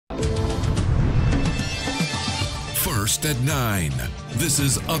First at 9. This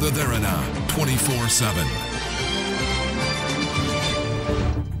is Other Derana 24/7.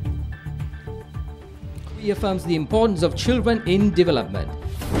 Reaffirms the importance of children in development.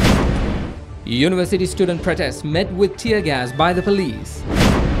 University student protests met with tear gas by the police.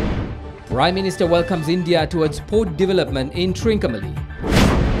 Prime Minister welcomes India towards port development in Trincomalee.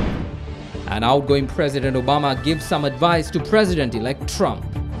 And outgoing President Obama gives some advice to President-elect Trump.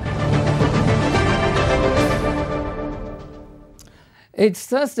 It's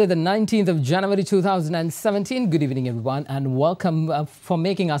Thursday, the 19th of January 2017. Good evening, everyone, and welcome for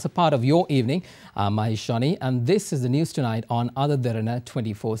making us a part of your evening. I'm Mahesh Shani, and this is the news tonight on Other Derana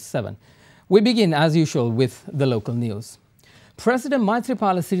 24/7. We begin, as usual, with the local news. President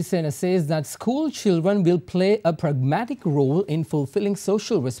Maithripala Sirisena says that school children will play a pragmatic role in fulfilling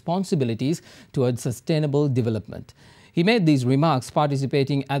social responsibilities towards sustainable development. He made these remarks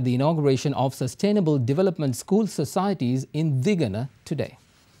participating at the inauguration of Sustainable Development School Societies in Derana today.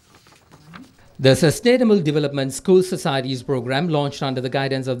 The Sustainable Development School Societies program, launched under the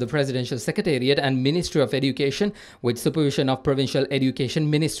guidance of the Presidential Secretariat and Ministry of Education with supervision of Provincial Education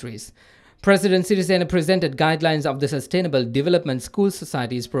Ministries. President Sirisena presented guidelines of the Sustainable Development School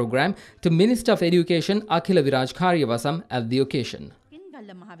Societies program to Minister of Education Akhila Viraj Karyavasam at the occasion.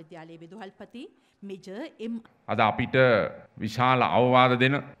 අද අපිට විශාල අවවාද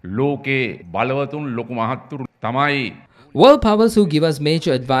දෙන ලෝකේ බලවතුන් ලොකු මහත්තුරු තමයි. World powers who give us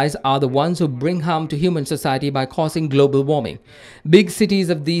major advice are the ones who bring harm to human society by causing global warming. Big cities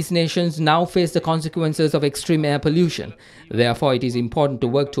of these nations now face the consequences of extreme air pollution. Therefore, it is important to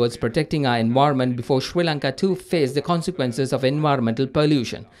work towards protecting our environment before Sri Lanka too face the consequences of environmental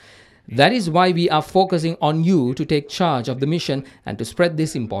pollution. That is why we are focusing on you to take charge of the mission and to spread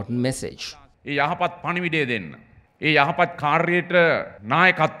this important message. ඒ යහපත් පණිවිඩය දෙන්න. ඒ යහපත් කාර්යයට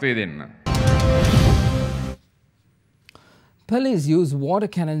නායකත්වය දෙන්න. Police used water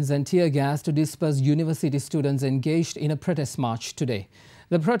cannons and tear gas to disperse university students engaged in a protest march today.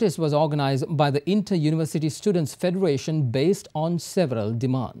 The protest was organized by the Inter-University Students' Federation based on several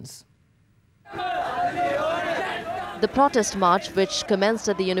demands. The protest march, which commenced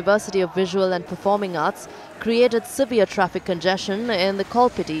at the University of Visual and Performing Arts, created severe traffic congestion in the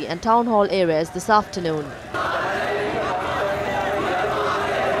Kolpiti and Town Hall areas this afternoon.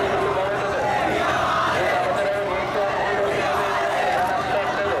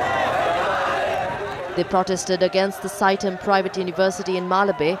 They protested against the Saitam Private University in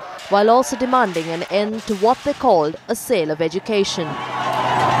Malabar, while also demanding an end to what they called a sale of education.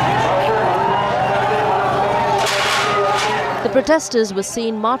 The protesters were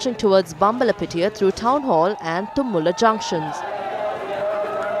seen marching towards Bambalapitiya through Town Hall and Tummulla junctions.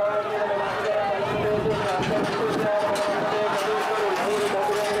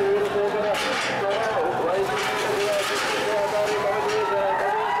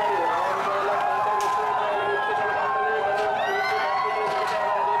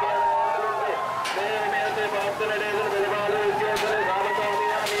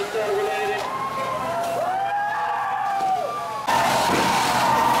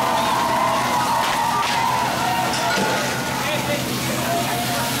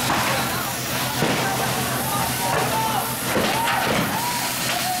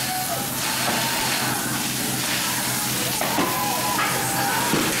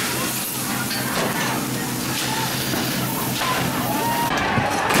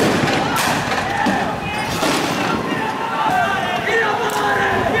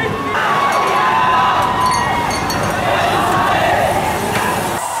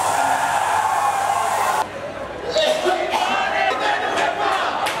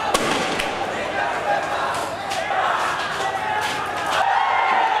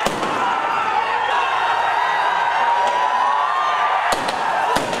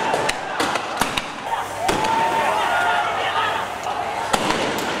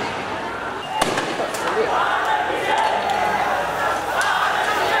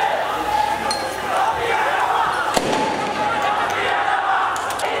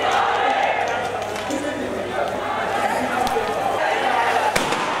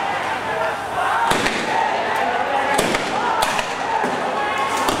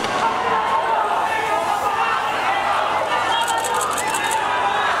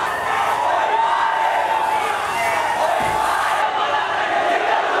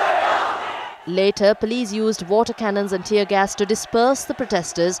 Later, police used water cannons and tear gas to disperse the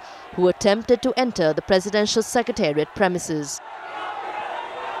protesters who attempted to enter the Presidential Secretariat premises.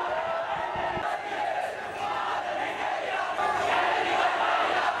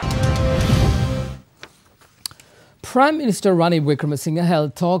 Prime Minister Ranil Wickremesinghe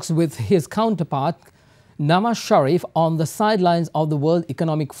held talks with his counterpart Nawaz Sharif on the sidelines of the World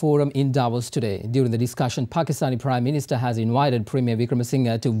Economic Forum in Davos today. During the discussion, Pakistani Prime Minister has invited Premier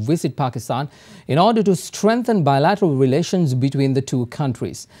Wickremesinghe to visit Pakistan in order to strengthen bilateral relations between the two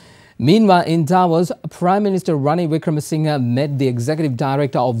countries. Meanwhile, in Davos, Prime Minister Ranil Wickremesinghe met the Executive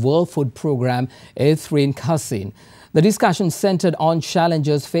Director of World Food Programme, Ertharin Kassin. The discussion centred on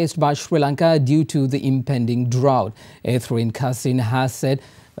challenges faced by Sri Lanka due to the impending drought. Ertharin Kassin has said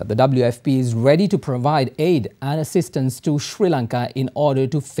that the WFP is ready to provide aid and assistance to Sri Lanka in order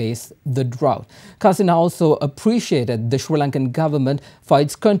to face the drought. Kassin also appreciated the Sri Lankan government for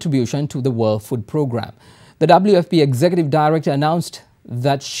its contribution to the World Food Programme. The WFP Executive Director announced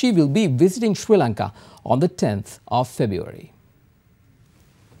that she will be visiting Sri Lanka on the 10th of February.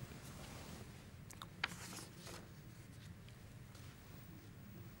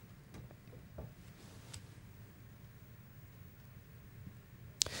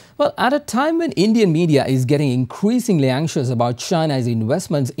 Well, at a time when Indian media is getting increasingly anxious about China's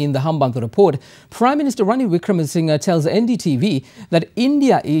investments in the Hambantota port, Prime Minister Ranil Wickremesinghe tells NDTV that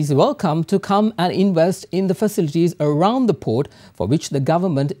India is welcome to come and invest in the facilities around the port for which the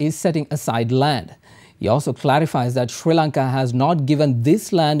government is setting aside land. He also clarifies that Sri Lanka has not given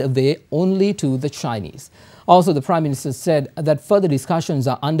this land away only to the Chinese. Also, the Prime Minister said that further discussions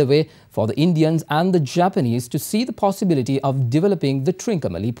are underway for the Indians and the Japanese to see the possibility of developing the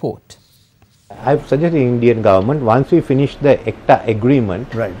Trincomalee port. I've suggested the Indian government, once we finish the ECTA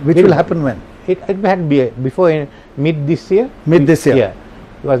agreement... Right, which will happen when? It had be before mid this year. Mid this year? Yeah.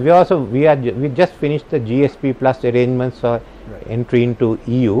 Because we just finished the GSP plus arrangements for entry into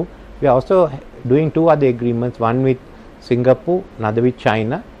EU. We are also doing two other agreements, one with Singapore, another with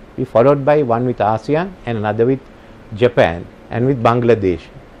China. We followed by one with ASEAN and another with Japan and with Bangladesh.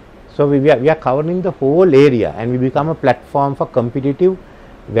 So we are covering the whole area, and we become a platform for competitive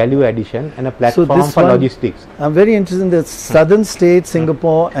value addition and a platform for logistics. I'm very interested in the southern states,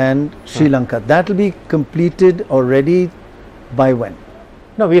 Singapore and Sri Lanka. That will be completed already by when?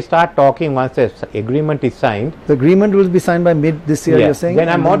 No, we start talking once the agreement is signed. The agreement will be signed by mid this year, you're saying? Then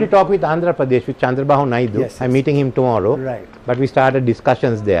I'm already talking with Andhra Pradesh, with Chandrababu Naidu. Yes, I'm meeting him tomorrow. Right. But we started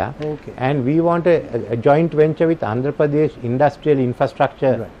discussions there. Okay. And we want a joint venture with Andhra Pradesh Industrial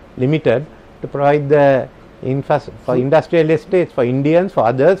Infrastructure Limited to provide the for industrial estates, for Indians, for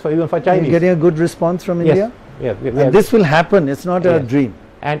others, for even for Chinese. You're getting a good response from India? Yeah. And this will happen, it's not a dream.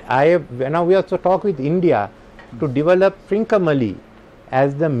 And now we also talk with India to develop Trincomalee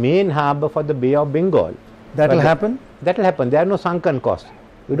as the main harbour for the Bay of Bengal. That will happen? That will happen. There are no sunken costs.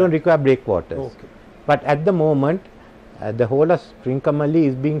 We don't require breakwaters. Okay. But at the moment, the whole of Trincomalee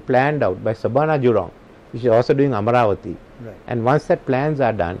is being planned out by Sabana Jurong, which is also doing Amaravati. Right. And once that plans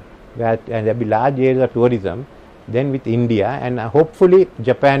are done, and there will be large areas of tourism, then with India, and hopefully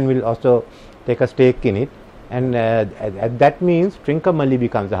Japan will also take a stake in it. And that means Trincomalee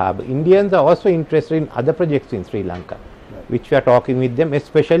becomes a harbour. Indians are also interested in other projects in Sri Lanka, which we are talking with them,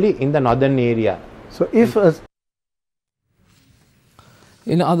 especially in the northern area. So if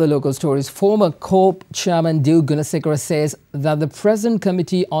in other local stories, former CORP Chairman Dev Gunasekara says that the present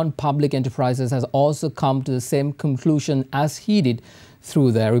Committee on Public Enterprises has also come to the same conclusion as he did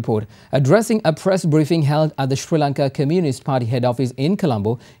through their report. Addressing a press briefing held at the Sri Lanka Communist Party head office in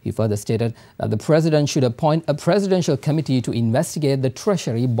Colombo, he further stated that the President should appoint a presidential committee to investigate the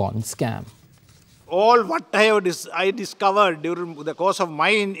Treasury bond scam. All what I discovered during the course of my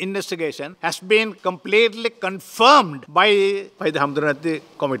investigation has been completely confirmed by the Hambantota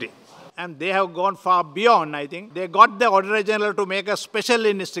committee. And they have gone far beyond, I think. They got the Auditor General to make a special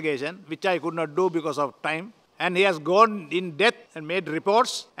investigation, which I could not do because of time. And he has gone in depth and made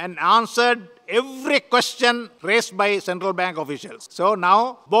reports and answered every question raised by central bank officials. So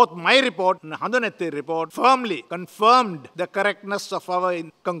now, both my report and Hambantota report firmly confirmed the correctness of our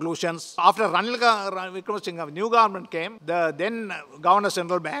conclusions. After Ranil Wickremesinghe's new government came, the then Governor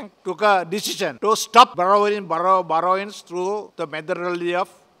Central Bank took a decision to stop borrowings through the methodology of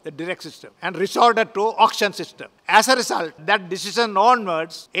the direct system and resorted to auction system. As a result, that decision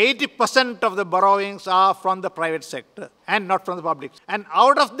onwards, 80% of the borrowings are from the private sector and not from the public. And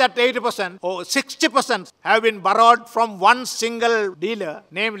out of that 80%, 60% have been borrowed from one single dealer,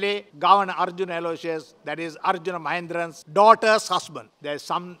 namely Governor Arjuna Aloysius, that is Arjuna Mahendran's daughter's husband. There is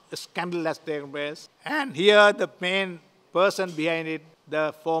some scandal has taken place. And here the main person behind it,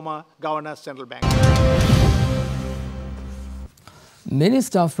 the former Governor Central Bank.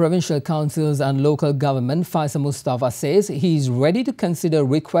 Minister of Provincial Councils and Local Government Faisal Mustafa says he is ready to consider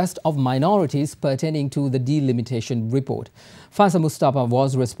requests of minorities pertaining to the delimitation report. Faisal Mustafa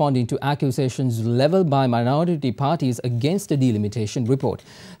was responding to accusations levelled by minority parties against the delimitation report.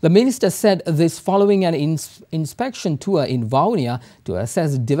 The minister said this following an inspection tour in Vaunia to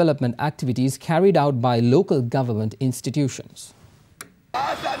assess development activities carried out by local government institutions.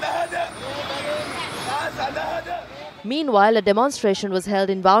 Meanwhile, a demonstration was held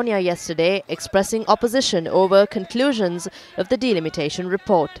in Vaunia yesterday expressing opposition over conclusions of the delimitation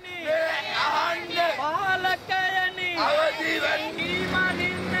report.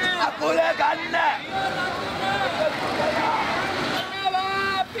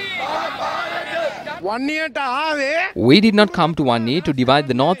 We did not come to Wani to divide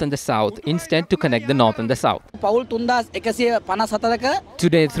the north and the south, instead to connect the north and the south.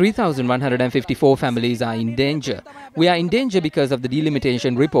 Today, 3,154 families are in danger. We are in danger because of the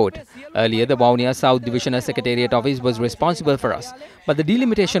delimitation report. Earlier, the Vaunia South Divisional Secretariat Office was responsible for us. But the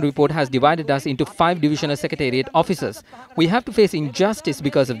delimitation report has divided us into 5 Divisional Secretariat offices. We have to face injustice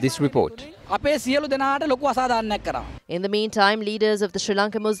because of this report. In the meantime, leaders of the Sri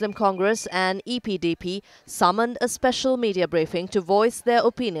Lanka Muslim Congress and EPDP summoned a special media briefing to voice their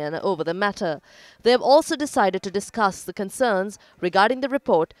opinion over the matter. They have also decided to discuss the concerns regarding the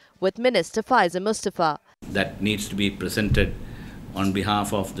report with Minister Faisal Mustafa. That needs to be presented on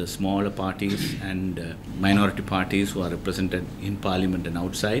behalf of the smaller parties and minority parties who are represented in Parliament and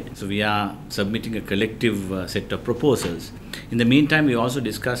outside. So we are submitting a collective set of proposals. In the meantime, we also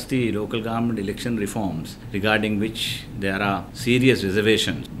discussed the local government election reforms, regarding which there are serious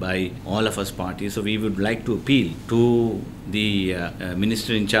reservations by all of us parties. So we would like to appeal to the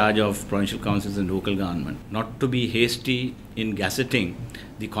Minister in charge of Provincial Councils and Local Government not to be hasty in gazetting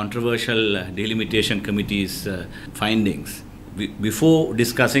the controversial delimitation committee's findings. Before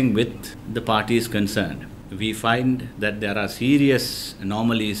discussing with the parties concerned, we find that there are serious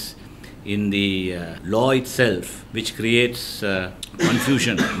anomalies in the law itself, which creates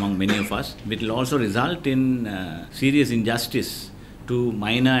confusion among many of us. It will also result in serious injustice to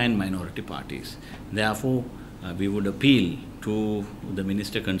minor and minority parties. Therefore, we would appeal to the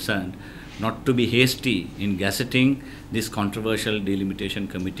minister concerned not to be hasty in gazetting this controversial delimitation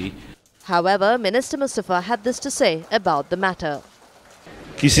committee. However, Minister Mustafa had this to say about the matter.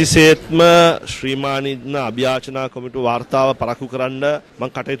 කිසිසේත්ම ශ්‍රීමානින්න අභ්‍යාචනා කොමිටු වාර්තාව පරක්කු කරන්න මම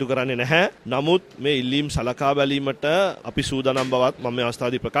කටයුතු කරන්නේ නැහැ. නමුත් මේ ඉල්ලීම් සලකා බැලීමට අපි සූදානම් බවත් මම මේ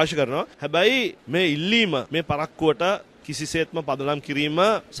අවස්ථාවේදී ප්‍රකාශ කරනවා. හැබැයි මේ ඉල්ලීම මේ පරක්කුවට කිසිසේත්ම පදනම් කිරීම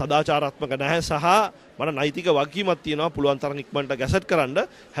සදාචාරාත්මක නැහැ සහ මට නෛතික වගකීමක් තියෙනවා පුළුවන් තරම් ඉක්මනට ගැසට් කරන්න.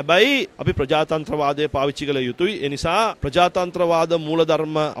 හැබැයි අපි ප්‍රජාතන්ත්‍රවාදය පාවිච්චි කළ යුතුයි. ඒ නිසා ප්‍රජාතන්ත්‍රවාද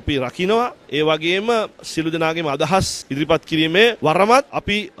මූලධර්ම අපි රකින්නවා. ඒ වගේම සිළු දෙනාගේම අදහස් ඉදිරිපත් කිරීමේ වරමත්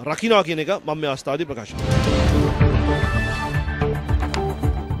අපි රකින්නවා කියන එක මම මේ අවස්ථාවේදී ප්‍රකාශ කරනවා.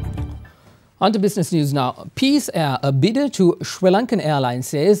 On to business news now. Peace Air, a bidder to Sri Lankan Airlines,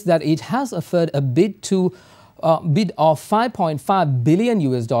 says that it has offered a bid of $5.5 billion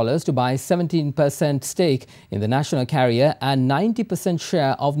to buy 17% stake in the national carrier and 90%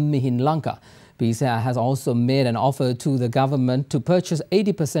 share of Mihin Lanka. Peace Air has also made an offer to the government to purchase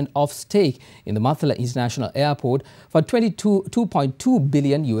 80% of stake in the Mathila International Airport for $2.2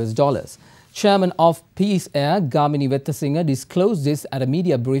 billion. Chairman of Peace Air, Gamini Vettasinga, disclosed this at a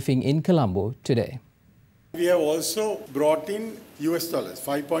media briefing in Colombo today. We have also brought in US dollars,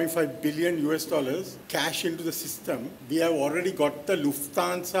 $5.5 billion cash into the system. We have already got the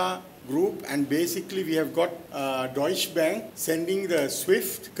Lufthansa group, and basically we have got Deutsche Bank sending the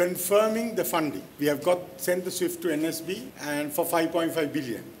SWIFT confirming the funding. We have sent the SWIFT to NSB and for 5.5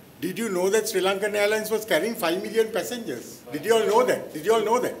 billion. Did you know that Sri Lankan Airlines was carrying 5 million passengers? Did you all know that? Did you all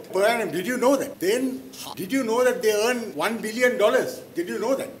know that? Per annum, did you know that? Then, did you know that they earn $1 billion? Did you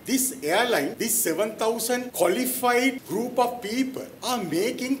know that? This airline, this 7,000 qualified group of people are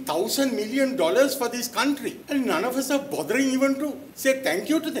making $1,000 million for this country. And none of us are bothering even to say thank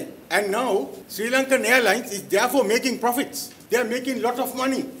you to them. And now, Sri Lankan Airlines is therefore making profits. They are making a lot of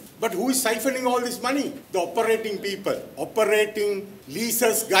money. But who is siphoning all this money? The operating people, operating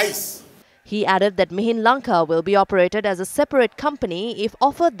leases guys. He added that Mihin Lanka will be operated as a separate company if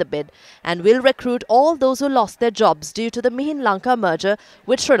offered the bid and will recruit all those who lost their jobs due to the Mihin Lanka merger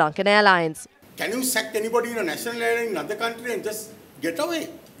with Sri Lankan Airlines. Can you sack anybody in a national airline in another country and just get away?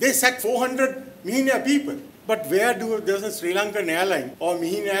 They sacked 400 Mihin Air people. But where does a Sri Lankan airline or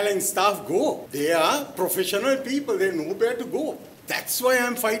Mihin Airline staff go? They are professional people. They know where to go. That's why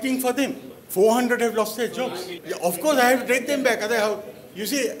I'm fighting for them. 400 have lost their jobs. Yeah, of course, I have to take them back. You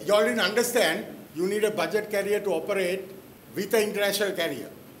see, you all didn't understand. You need a budget carrier to operate with an international carrier,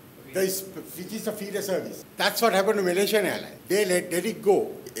 which is a feeder service. That's what happened to Malaysian Airlines. They let it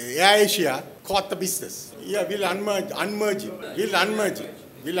go. Air Asia caught the business. Yeah, we'll unmerge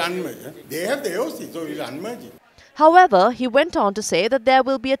it. They have the AOC, so we'll unmerge it. However, he went on to say that there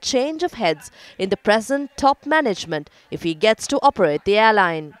will be a change of heads in the present top management if he gets to operate the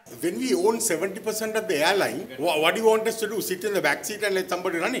airline. When we own 70% of the airline, what do you want us to do? Sit in the back seat and let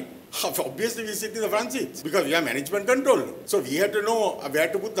somebody run it? Obviously, we sit in the front seats because we have management control. So we have to know where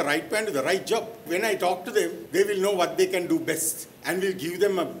to put the right man to the right job. When I talk to them, they will know what they can do best. And we'll give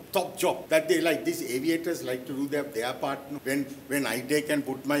them a top job that they like. These aviators like to do their part. When I take and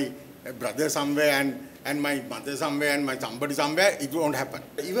put my brother somewhere and my mother somewhere and my somebody somewhere, it won't happen.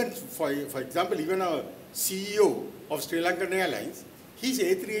 Even, for example, even our CEO of Sri Lankan Airlines, he's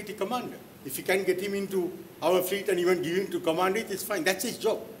A380 commander. If you can get him into our fleet and even give him to command it, it's fine. That's his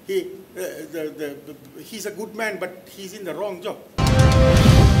job. He's a good man, but he's in the wrong job.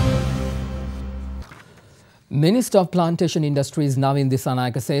 Minister of Plantation Industries Navin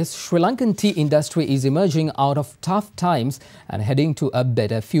Dissanayake says Sri Lankan tea industry is emerging out of tough times and heading to a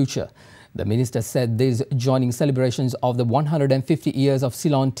better future. The minister said this joining celebrations of the 150 years of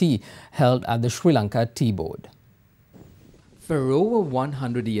Ceylon tea held at the Sri Lanka Tea Board. For over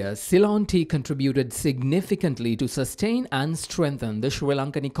 100 years, Ceylon tea contributed significantly to sustain and strengthen the Sri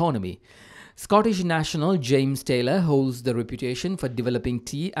Lankan economy. Scottish national James Taylor holds the reputation for developing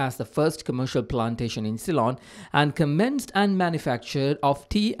tea as the first commercial plantation in Ceylon and commenced and manufactured of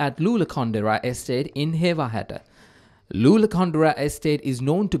tea at Lulakondera Estate in Hewahata. Lulakondera Estate is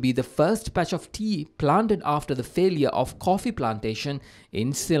known to be the first patch of tea planted after the failure of coffee plantation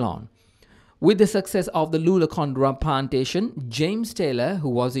in Ceylon. With the success of the Lulakondera plantation, James Taylor, who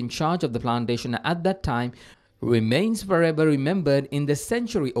was in charge of the plantation at that time, remains forever remembered in the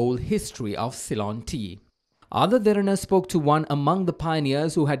century-old history of Ceylon tea. Other Derana spoke to one among the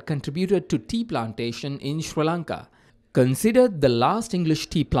pioneers who had contributed to tea plantation in Sri Lanka. Considered the last English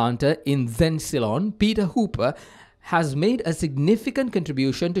tea planter in then Ceylon, Peter Hooper has made a significant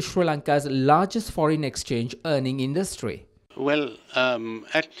contribution to Sri Lanka's largest foreign exchange earning industry. Well,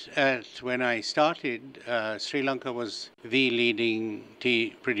 when I started, Sri Lanka was the leading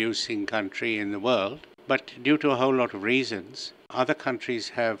tea producing country in the world. But due to a whole lot of reasons, other countries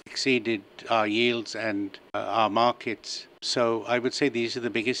have exceeded our yields and our markets. So I would say these are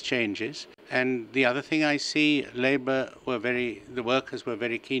the biggest changes. And the other thing I see, the workers were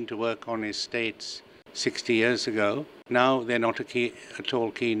very keen to work on estates 60 years ago. Now they're not at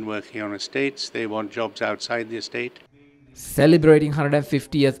all keen working on estates. They want jobs outside the estate. Celebrating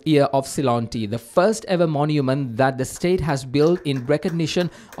 150th year of Ceylon tea, the first ever monument that the state has built in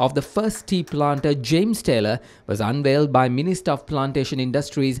recognition of the first tea planter James Taylor was unveiled by Minister of Plantation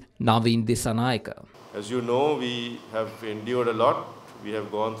Industries Navin Dissanayake. As you know, we have endured a lot. We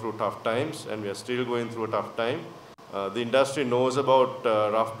have gone through tough times and we are still going through a tough time. The industry knows about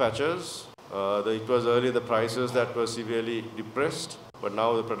rough patches. It was earlier the prices that were severely depressed, but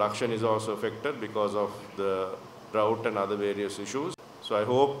now the production is also affected because of the drought and other various issues. So I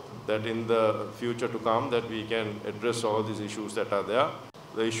hope that in the future to come that we can address all these issues that are there.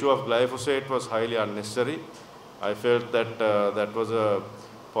 The issue of glyphosate was highly unnecessary. I felt that that was a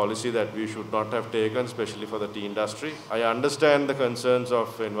policy that we should not have taken, especially for the tea industry. I understand the concerns of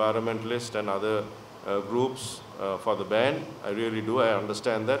environmentalists and other groups for the ban. I really do, I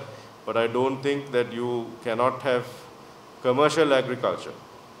understand that. But I don't think that you cannot have commercial agriculture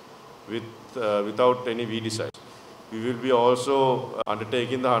without any weedicides. We will be also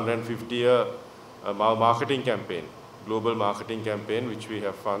undertaking the 150-year marketing campaign, global marketing campaign, which we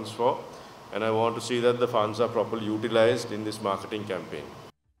have funds for. And I want to see that the funds are properly utilized in this marketing campaign.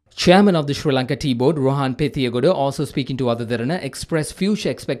 Chairman of the Sri Lanka Tea Board, Rohan Pethiyagoda, also speaking to Other Derana, expressed future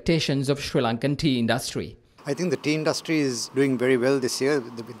expectations of Sri Lankan tea industry. I think the tea industry is doing very well this year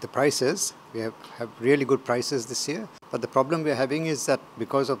with the prices. We have really good prices this year. But the problem we're having is that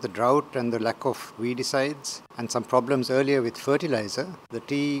because of the drought and the lack of weedicides and some problems earlier with fertilizer, the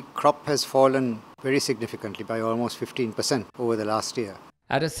tea crop has fallen very significantly by almost 15% over the last year.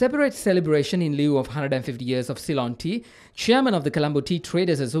 At a separate celebration in lieu of 150 years of Ceylon tea, Chairman of the Colombo Tea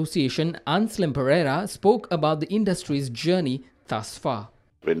Traders Association, Anselm Pereira, spoke about the industry's journey thus far.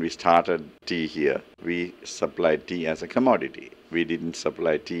 When we started tea here, we supplied tea as a commodity. We didn't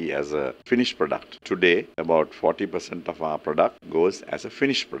supply tea as a finished product. Today, about 40% of our product goes as a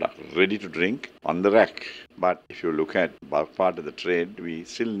finished product, ready to drink on the rack. But if you look at bulk part of the trade, we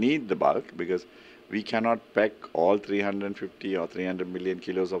still need the bulk because we cannot pack all 350 or 300 million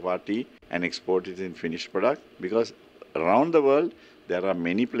kilos of our tea and export it in finished product because around the world, there are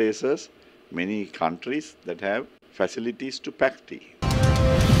many places, many countries that have facilities to pack tea.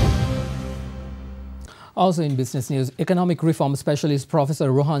 Also in business news, economic reform specialist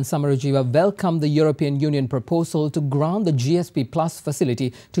Professor Rohan Samarajiva welcomed the European Union proposal to grant the GSP Plus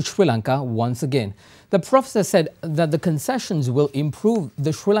facility to Sri Lanka once again. The professor said that the concessions will improve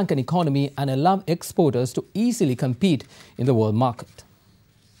the Sri Lankan economy and allow exporters to easily compete in the world market.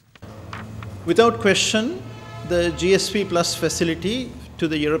 Without question, the GSP Plus facility to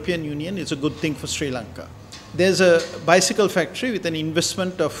the European Union is a good thing for Sri Lanka. There's a bicycle factory with an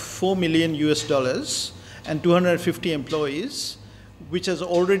investment of $4 million and 250 employees, which has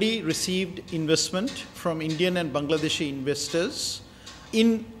already received investment from Indian and Bangladeshi investors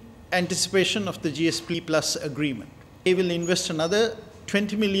in anticipation of the GSP Plus agreement. They will invest another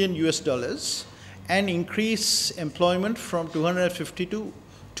 $20 million and increase employment from 250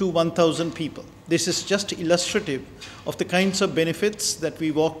 to 1,000 people. This is just illustrative of the kinds of benefits that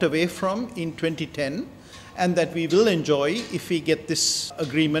we walked away from in 2010 and that we will enjoy if we get this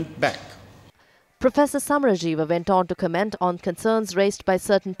agreement back. Professor Samarajiva went on to comment on concerns raised by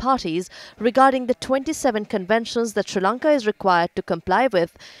certain parties regarding the 27 conventions that Sri Lanka is required to comply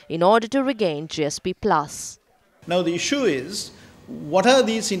with in order to regain GSP+. Now the issue is, what are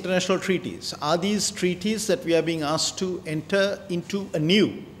these international treaties? Are these treaties that we are being asked to enter into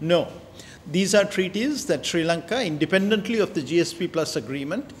anew? No. These are treaties that Sri Lanka, independently of the GSP Plus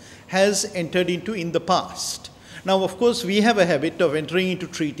agreement, has entered into in the past. Now, of course, we have a habit of entering into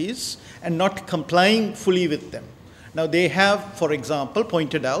treaties and not complying fully with them. Now, they have, for example,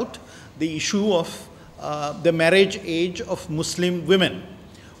 pointed out the issue of the marriage age of Muslim women,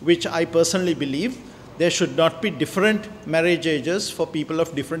 which I personally believe there should not be different marriage ages for people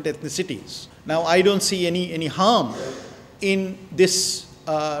of different ethnicities. Now, I don't see any harm in this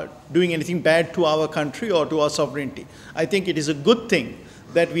doing anything bad to our country or to our sovereignty. I think it is a good thing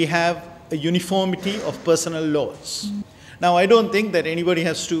that we have a uniformity of personal laws. Now, I don't think that anybody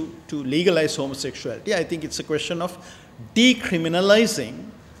has to legalize homosexuality. I think it's a question of decriminalizing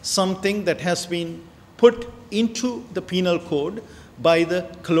something that has been put into the penal code by the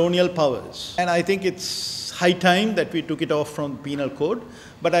colonial powers. And I think it's high time that we took it off from the penal code,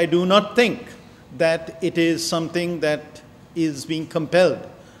 but I do not think that it is something that is being compelled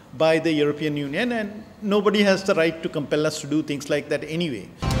by the European Union, and nobody has the right to compel us to do things like that anyway.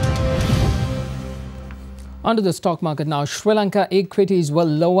 Under the stock market now, Sri Lanka equities were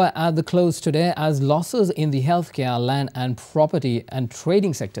lower at the close today as losses in the healthcare, land and property and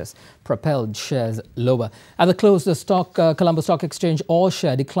trading sectors propelled shares lower. At the close, the Colombo Stock Exchange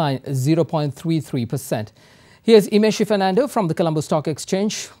all-share declined 0.33%. Here's Imeshi Fernando from the Colombo Stock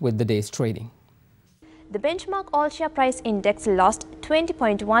Exchange with the day's trading. The benchmark all-share price index lost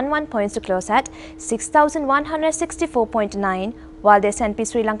 20.11 points to close at 6,164.9, while the S&P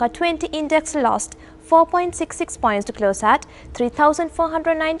Sri Lanka 20 index lost 4.66 points to close at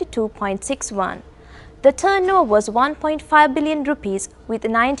 3,492.61. The turnover was 1.5 billion rupees with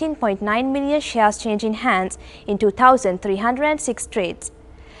 19.9 million shares changing hands in 2,306 trades.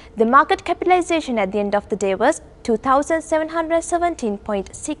 The market capitalization at the end of the day was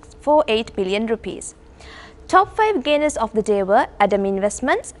 2,717.648 billion rupees. Top 5 gainers of the day were Adam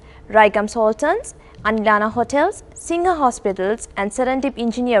Investments, Raigam Sultans, Anilana Hotels, Singha Hospitals and Serendip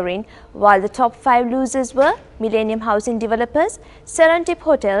Engineering, while the top 5 losers were Millennium Housing Developers, Serendip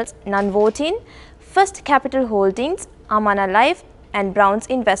Hotels, Non-Voting, First Capital Holdings, Amana Life and Browns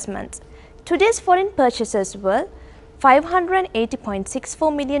Investments. Today's foreign purchases were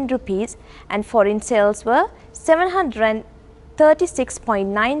 580.64 million rupees and foreign sales were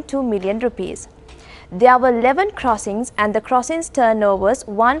 736.92 million rupees. There were 11 crossings and the crossings turnover was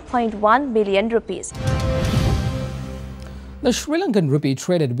 1.1 billion rupees. The Sri Lankan rupee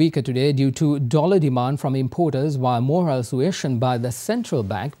traded weaker today due to dollar demand from importers, while moral suasion by the central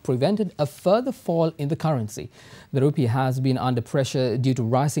bank prevented a further fall in the currency. The rupee has been under pressure due to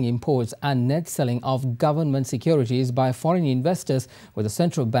rising imports and net selling of government securities by foreign investors, with the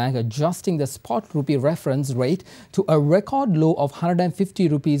central bank adjusting the spot rupee reference rate to a record low of 150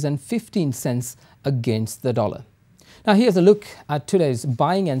 rupees and 15 cents against the dollar. Now here's a look at today's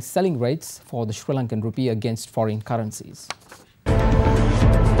buying and selling rates for the Sri Lankan rupee against foreign currencies.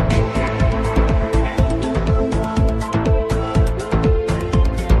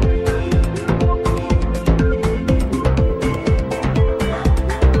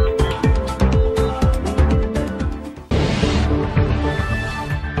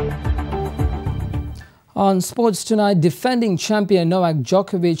 On sports tonight, defending champion Novak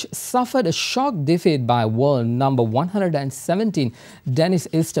Djokovic suffered a shock defeat by world number 117 Denis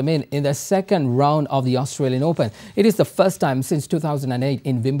Istomin in the second round of the Australian Open. It is the first time since 2008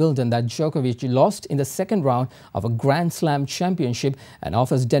 in Wimbledon that Djokovic lost in the second round of a Grand Slam championship and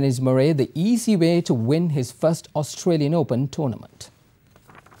offers Dennis Murray the easy way to win his first Australian Open tournament.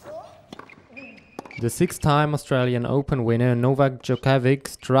 The six-time Australian Open winner Novak Djokovic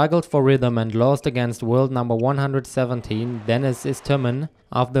struggled for rhythm and lost against world number 117 Denis Istomin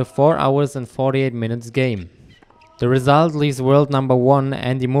after 4 hours and 48 minutes game. The result leaves world number 1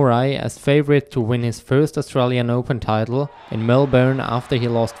 Andy Murray as favourite to win his first Australian Open title in Melbourne after he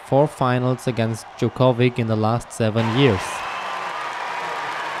lost 4 finals against Djokovic in the last 7 years.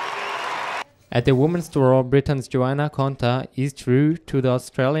 At the women's draw, Britain's Johanna Konta is through to the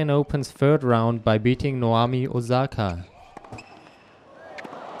Australian Open's third round by beating Naomi Osaka.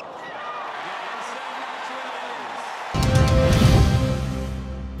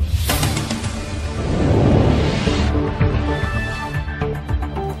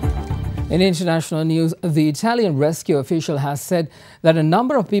 In international news, the Italian rescue official has said that a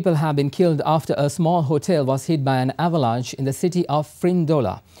number of people have been killed after a small hotel was hit by an avalanche in the city of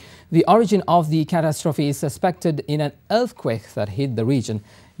Frindola. The origin of the catastrophe is suspected in an earthquake that hit the region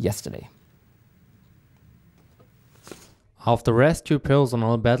yesterday. After rescue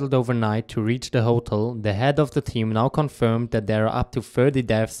personnel battled overnight to reach the hotel, the head of the team now confirmed that there are up to 30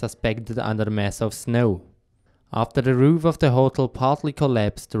 deaths suspected under the mass of snow. After the roof of the hotel partly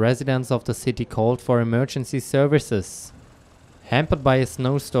collapsed, the residents of the city called for emergency services. Hampered by a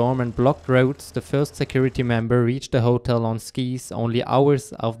snowstorm and blocked roads, the first security member reached the hotel on skis only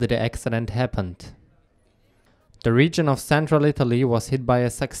hours after the accident happened. The region of central Italy was hit by a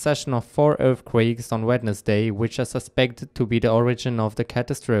succession of 4 earthquakes on Wednesday, which are suspected to be the origin of the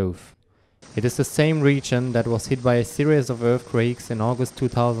catastrophe. It is the same region that was hit by a series of earthquakes in August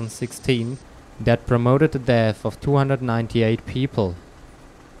 2016 that promoted the death of 298 people.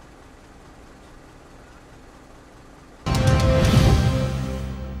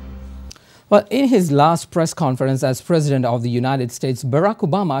 Well, in his last press conference as President of the United States, Barack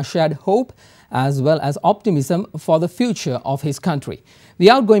Obama shared hope as well as optimism for the future of his country. The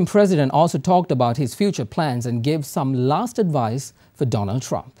outgoing president also talked about his future plans and gave some last advice for Donald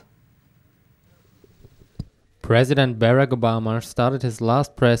Trump. President Barack Obama started his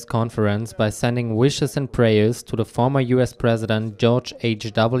last press conference by sending wishes and prayers to the former US President George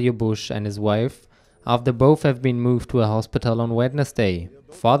H.W. Bush and his wife, after both have been moved to a hospital on Wednesday.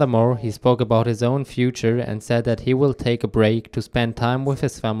 Furthermore, he spoke about his own future and said that he will take a break to spend time with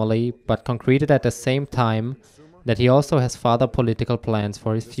his family, but concreted at the same time that he also has further political plans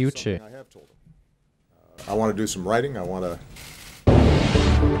for his future. I want to do some writing. I want to...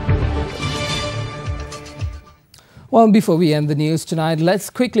 Well, before we end the news tonight, let's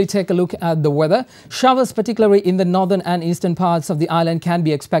quickly take a look at the weather. Showers, particularly in the northern and eastern parts of the island, can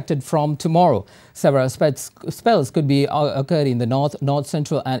be expected from tomorrow. Several spells could be occurred in the north, north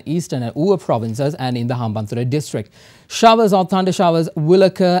central and eastern and Ua provinces and in the Hambantota district. Showers or thunder showers will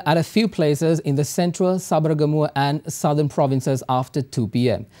occur at a few places in the central, Sabaragamuwa and southern provinces after 2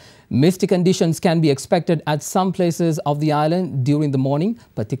 p.m. Misty conditions can be expected at some places of the island during the morning,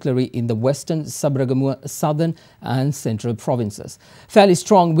 particularly in the western, Sabaragamuwa, southern and central provinces. Fairly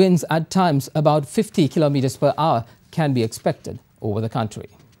strong winds at times, about 50 kilometers per hour, can be expected over the country.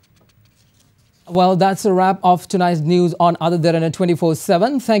 Well, that's a wrap of tonight's news on Other Derana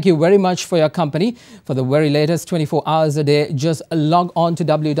 24/7. Thank you very much for your company. For the very latest 24 hours a day, just log on to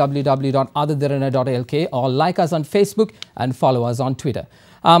www.otherderana.lk or like us on Facebook and follow us on Twitter.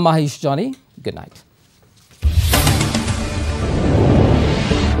 I'm Mahesh Johnny. Good night.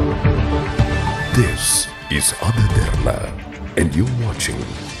 This is Other Derana, and you're watching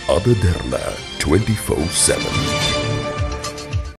Other Derana 24/7.